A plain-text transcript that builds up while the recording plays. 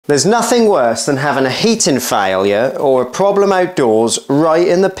There's nothing worse than having a heating failure or a problem outdoors right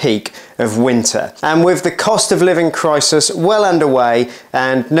in the peak of winter. And with the cost of living crisis well underway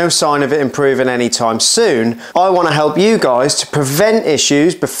and no sign of it improving anytime soon, I want to help you guys to prevent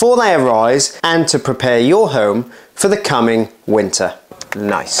issues before they arise and to prepare your home for the coming winter.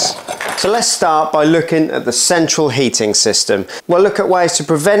 Nice. So let's start by looking at the central heating system. We'll look at ways to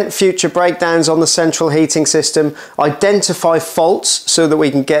prevent future breakdowns on the central heating system, identify faults so that we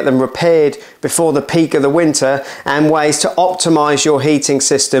can get them repaired before the peak of the winter, and ways to optimize your heating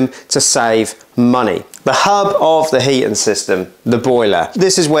system to save money. The hub of the heating system, the boiler.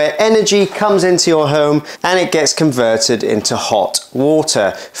 This is where energy comes into your home and it gets converted into hot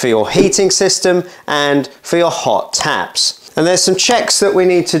water for your heating system and for your hot taps. And there's some checks that we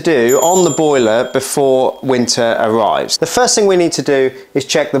need to do on the boiler before winter arrives. The first thing we need to do is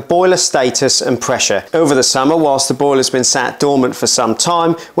check the boiler status and pressure. Over the summer, whilst the boiler's been sat dormant for some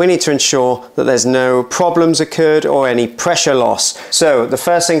time, we need to ensure that there's no problems occurred or any pressure loss. So the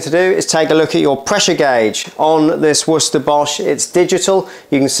first thing to do is take a look at your pressure gauge. On this Worcester Bosch, it's digital.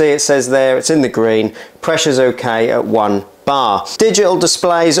 You can see it says there, it's in the green. Pressure's okay at 1 bar. Digital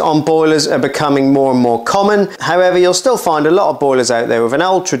displays on boilers are becoming more and more common. However, you'll still find a lot of boilers out there with an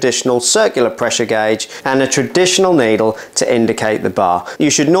old traditional circular pressure gauge and a traditional needle to indicate the bar. You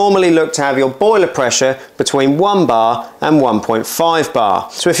should normally look to have your boiler pressure between 1 bar and 1.5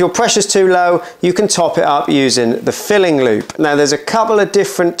 bar. So if your pressure's too low, you can top it up using the filling loop. Now there's a couple of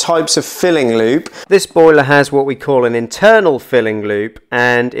different types of filling loop. This boiler has what we call an internal filling loop,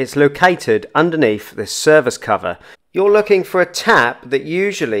 and it's located underneath this service cover. You're looking for a tap that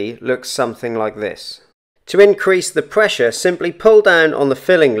usually looks something like this. To increase the pressure, simply pull down on the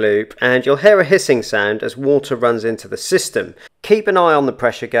filling loop and you'll hear a hissing sound as water runs into the system. Keep an eye on the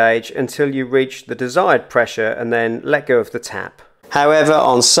pressure gauge until you reach the desired pressure and then let go of the tap. However,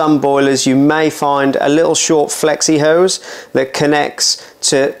 on some boilers you may find a little short flexi hose that connects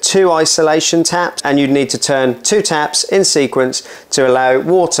to 2 isolation taps, and you'd need to turn 2 taps in sequence to allow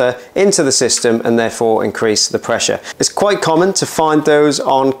water into the system and therefore increase the pressure. It's quite common to find those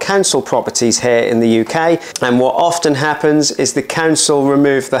on council properties here in the UK, and what often happens is the council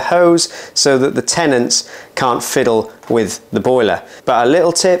remove the hose so that the tenants can't fiddle with the boiler. But a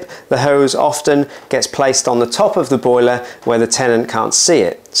little tip, the hose often gets placed on the top of the boiler where the tenant can't see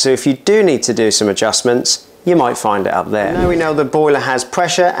it. So if you do need to do some adjustments, you might find it up there. Now we know the boiler has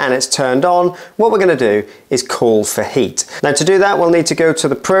pressure and it's turned on, what we're going to do is call for heat. Now to do that, we'll need to go to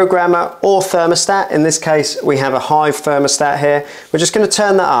the programmer or thermostat. In this case, we have a Hive thermostat here. We're just going to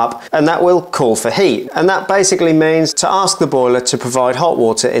turn that up and that will call for heat. And that basically means to ask the boiler to provide hot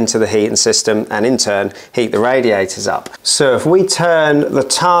water into the heating system and in turn heat the radiators up. So if we turn the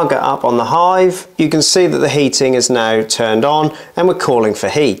target up on the Hive, you can see that the heating is now turned on and we're calling for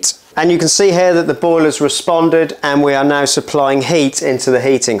heat. And you can see here that the boiler's responded and we are now supplying heat into the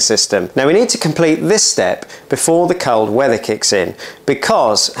heating system. Now we need to complete this step before the cold weather kicks in,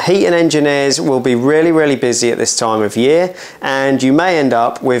 because heating engineers will be really busy at this time of year, and you may end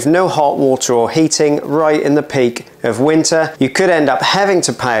up with no hot water or heating right in the peak of winter. You could end up having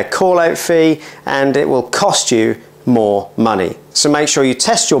to pay a call out fee and it will cost you more money. So make sure you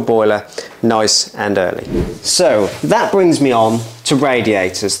test your boiler nice and early. So that brings me on to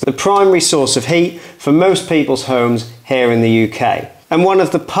radiators, the primary source of heat for most people's homes here in the UK. And one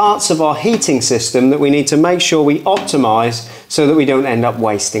of the parts of our heating system that we need to make sure we optimize so that we don't end up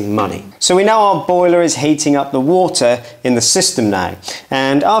wasting money. So we know our boiler is heating up the water in the system now,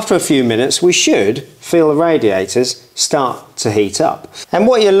 and after a few minutes we should feel the radiators start to heat up. And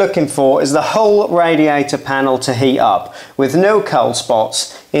what you're looking for is the whole radiator panel to heat up with no cold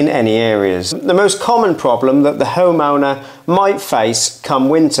spots in any areas. The most common problem that the homeowner might face come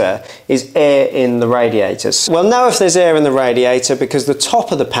winter is air in the radiators. We'll know if there's air in the radiator because the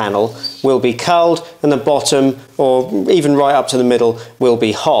top of the panel will be cold and the bottom, or even right up to the middle, will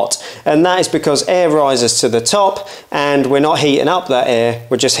be hot. And that is because air rises to the top and we're not heating up that air,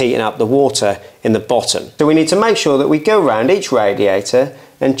 we're just heating up the water in the bottom. So we need to make sure that we go around each radiator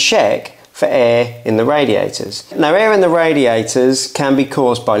and check for air in the radiators. Now, air in the radiators can be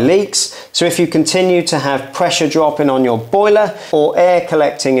caused by leaks, so if you continue to have pressure dropping on your boiler or air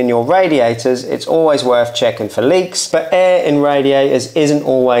collecting in your radiators, it's always worth checking for leaks. But air in radiators isn't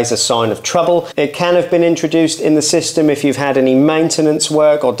always a sign of trouble. It can have been introduced in the system if you've had any maintenance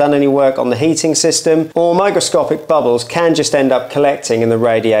work or done any work on the heating system, or microscopic bubbles can just end up collecting in the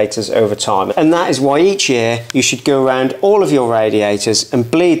radiators over time. And that is why each year you should go around all of your radiators and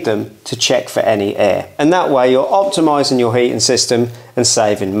bleed them to check for any air. And that way you're optimizing your heating system and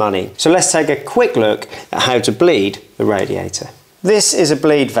saving money. So let's take a quick look at how to bleed the radiator. This is a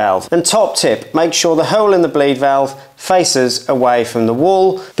bleed valve, and top tip, make sure the hole in the bleed valve faces away from the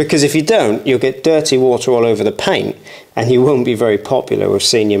wall, because if you don't, you'll get dirty water all over the paint and you won't be very popular with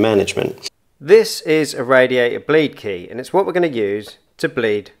senior management. This is a radiator bleed key, and it's what we're going to use to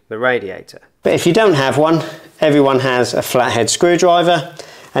bleed the radiator. But if you don't have one, everyone has a flathead screwdriver,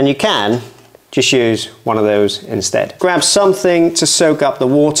 and you can just use one of those instead. Grab something to soak up the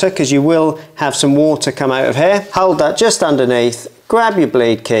water, because you will have some water come out of here. Hold that just underneath, grab your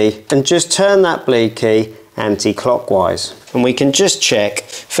bleed key, and just turn that bleed key anti-clockwise. And we can just check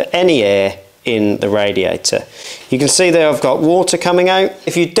for any air in the radiator. You can see there I've got water coming out.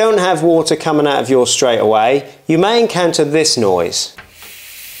 If you don't have water coming out of yours straight away, you may encounter this noise.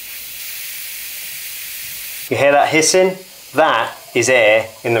 You hear that hissing? That is air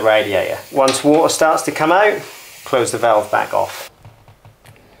in the radiator. Once water starts to come out, close the valve back off.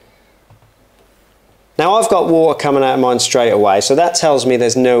 Now I've got water coming out of mine straight away, so that tells me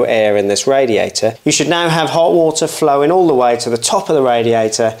there's no air in this radiator. You should now have hot water flowing all the way to the top of the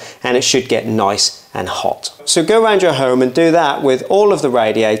radiator, and it should get nice and hot. So go around your home and do that with all of the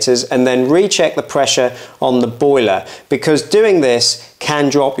radiators, and then recheck the pressure on the boiler, because doing this can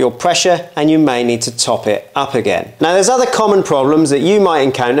drop your pressure and you may need to top it up again. Now there's other common problems that you might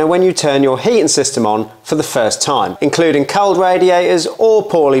encounter when you turn your heating system on for the first time, including cold radiators or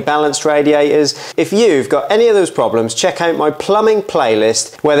poorly balanced radiators. If you've got any of those problems, check out my plumbing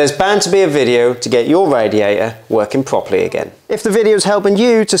playlist, where there's bound to be a video to get your radiator working properly again. If the video's helping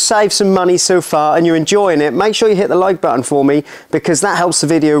you to save some money so far and you're enjoying it, make sure you hit the like button for me, because that helps the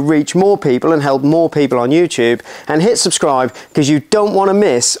video reach more people and help more people on YouTube. And hit subscribe, because you don't want to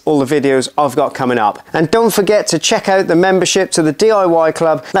miss all the videos I've got coming up. And don't forget to check out the membership to the DIY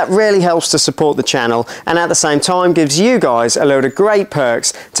Club. That really helps to support the channel, and at the same time gives you guys a load of great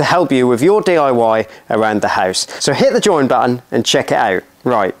perks to help you with your DIY around the house. So hit the join button and check it out.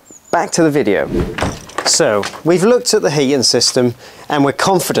 Right, back to the video. So we've looked at the heating system and we're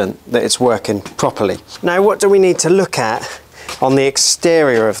confident that it's working properly. Now what do we need to look at on the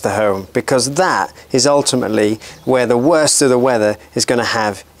exterior of the home, because that is ultimately where the worst of the weather is going to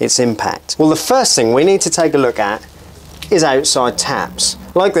have its impact? Well, the first thing we need to take a look at is outside taps,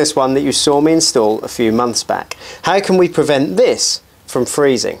 like this one that you saw me install a few months back. How can we prevent this from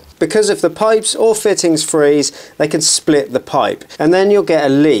freezing? Because if the pipes or fittings freeze, they can split the pipe, and then you'll get a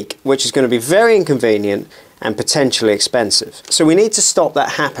leak, which is going to be very inconvenient and potentially expensive. So we need to stop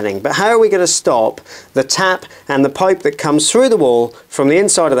that happening. But how are we going to stop the tap and the pipe that comes through the wall from the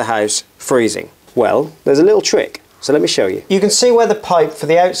inside of the house freezing? Well, there's a little trick. So let me show you. You can see where the pipe for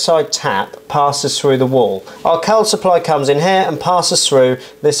the outside tap passes through the wall. Our cold supply comes in here and passes through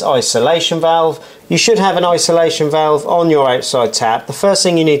this isolation valve. You should have an isolation valve on your outside tap. The first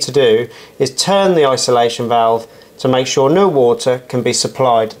thing you need to do is turn the isolation valve to make sure no water can be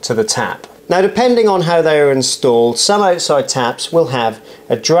supplied to the tap. Now, depending on how they are installed, some outside taps will have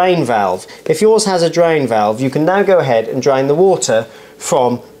a drain valve. If yours has a drain valve, you can now go ahead and drain the water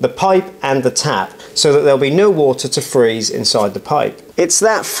from the pipe and the tap, so that there'll be no water to freeze inside the pipe. It's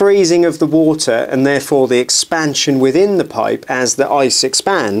that freezing of the water, and therefore the expansion within the pipe as the ice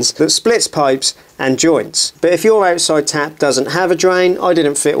expands, that splits pipes and joints. But if your outside tap doesn't have a drain, I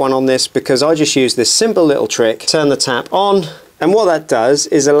didn't fit one on this because I just used this simple little trick. Turn the tap on, and what that does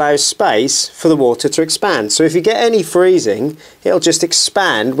is allow space for the water to expand. So if you get any freezing, it'll just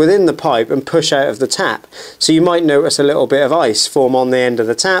expand within the pipe and push out of the tap. So you might notice a little bit of ice form on the end of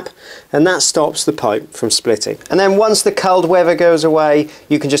the tap, and that stops the pipe from splitting. And then once the cold weather goes away,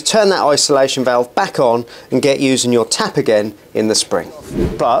 you can just turn that isolation valve back on and get using your tap again in the spring.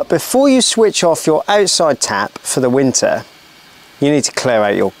 But before you switch off your outside tap for the winter, you need to clear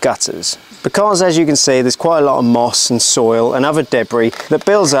out your gutters. Because as you can see, there's quite a lot of moss and soil and other debris that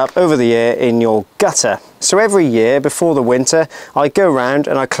builds up over the year in your gutter. So every year before the winter, I go round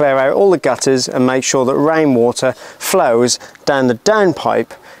and I clear out all the gutters and make sure that rainwater flows down the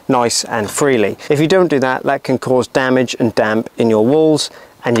downpipe nice and freely. If you don't do that, that can cause damage and damp in your walls,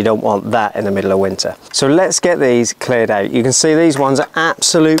 and you don't want that in the middle of winter. So let's get these cleared out. You can see these ones are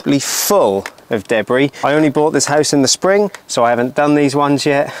absolutely full of debris. I only bought this house in the spring, so I haven't done these ones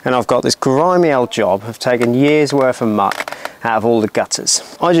yet, and I've got this grimy old job of taking years worth of muck out of all the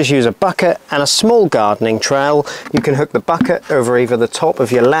gutters. I just use a bucket and a small gardening trowel. You can hook the bucket over either the top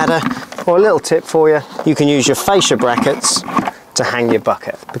of your ladder, or a little tip for you, you can use your fascia brackets to hang your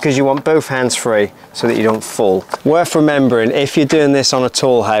bucket, because you want both hands free so that you don't fall. Worth remembering, if you're doing this on a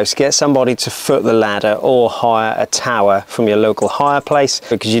tall house, get somebody to foot the ladder or hire a tower from your local hire place,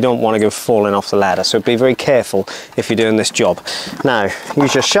 because you don't want to go falling off the ladder. So be very careful if you're doing this job. Now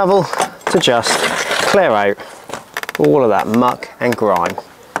use your shovel to just clear out all of that muck and grime.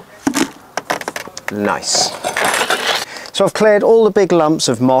 Nice. So I've cleared all the big lumps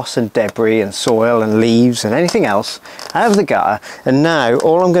of moss and debris and soil and leaves and anything else out of the gutter, and now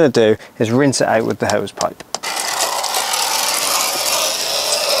all I'm going to do is rinse it out with the hose pipe.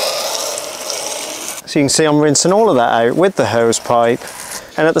 So you can see I'm rinsing all of that out with the hose pipe,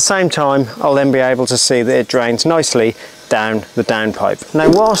 and at the same time I'll then be able to see that it drains nicely down the downpipe. Now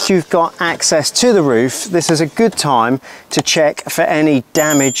whilst you've got access to the roof, this is a good time to check for any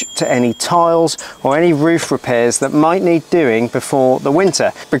damage to any tiles or any roof repairs that might need doing before the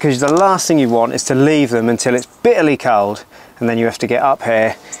winter, because the last thing you want is to leave them until it's bitterly cold and then you have to get up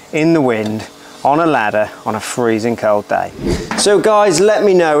here in the wind on a ladder on a freezing cold day. So guys, let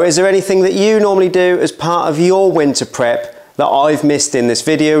me know, is there anything that you normally do as part of your winter prep that I've missed in this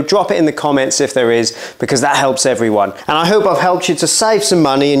video? Drop it in the comments if there is, because that helps everyone. And I hope I've helped you to save some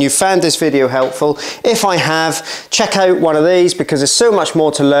money and you found this video helpful. If I have, check out one of these because there's so much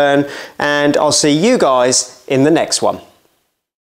more to learn, and I'll see you guys in the next one.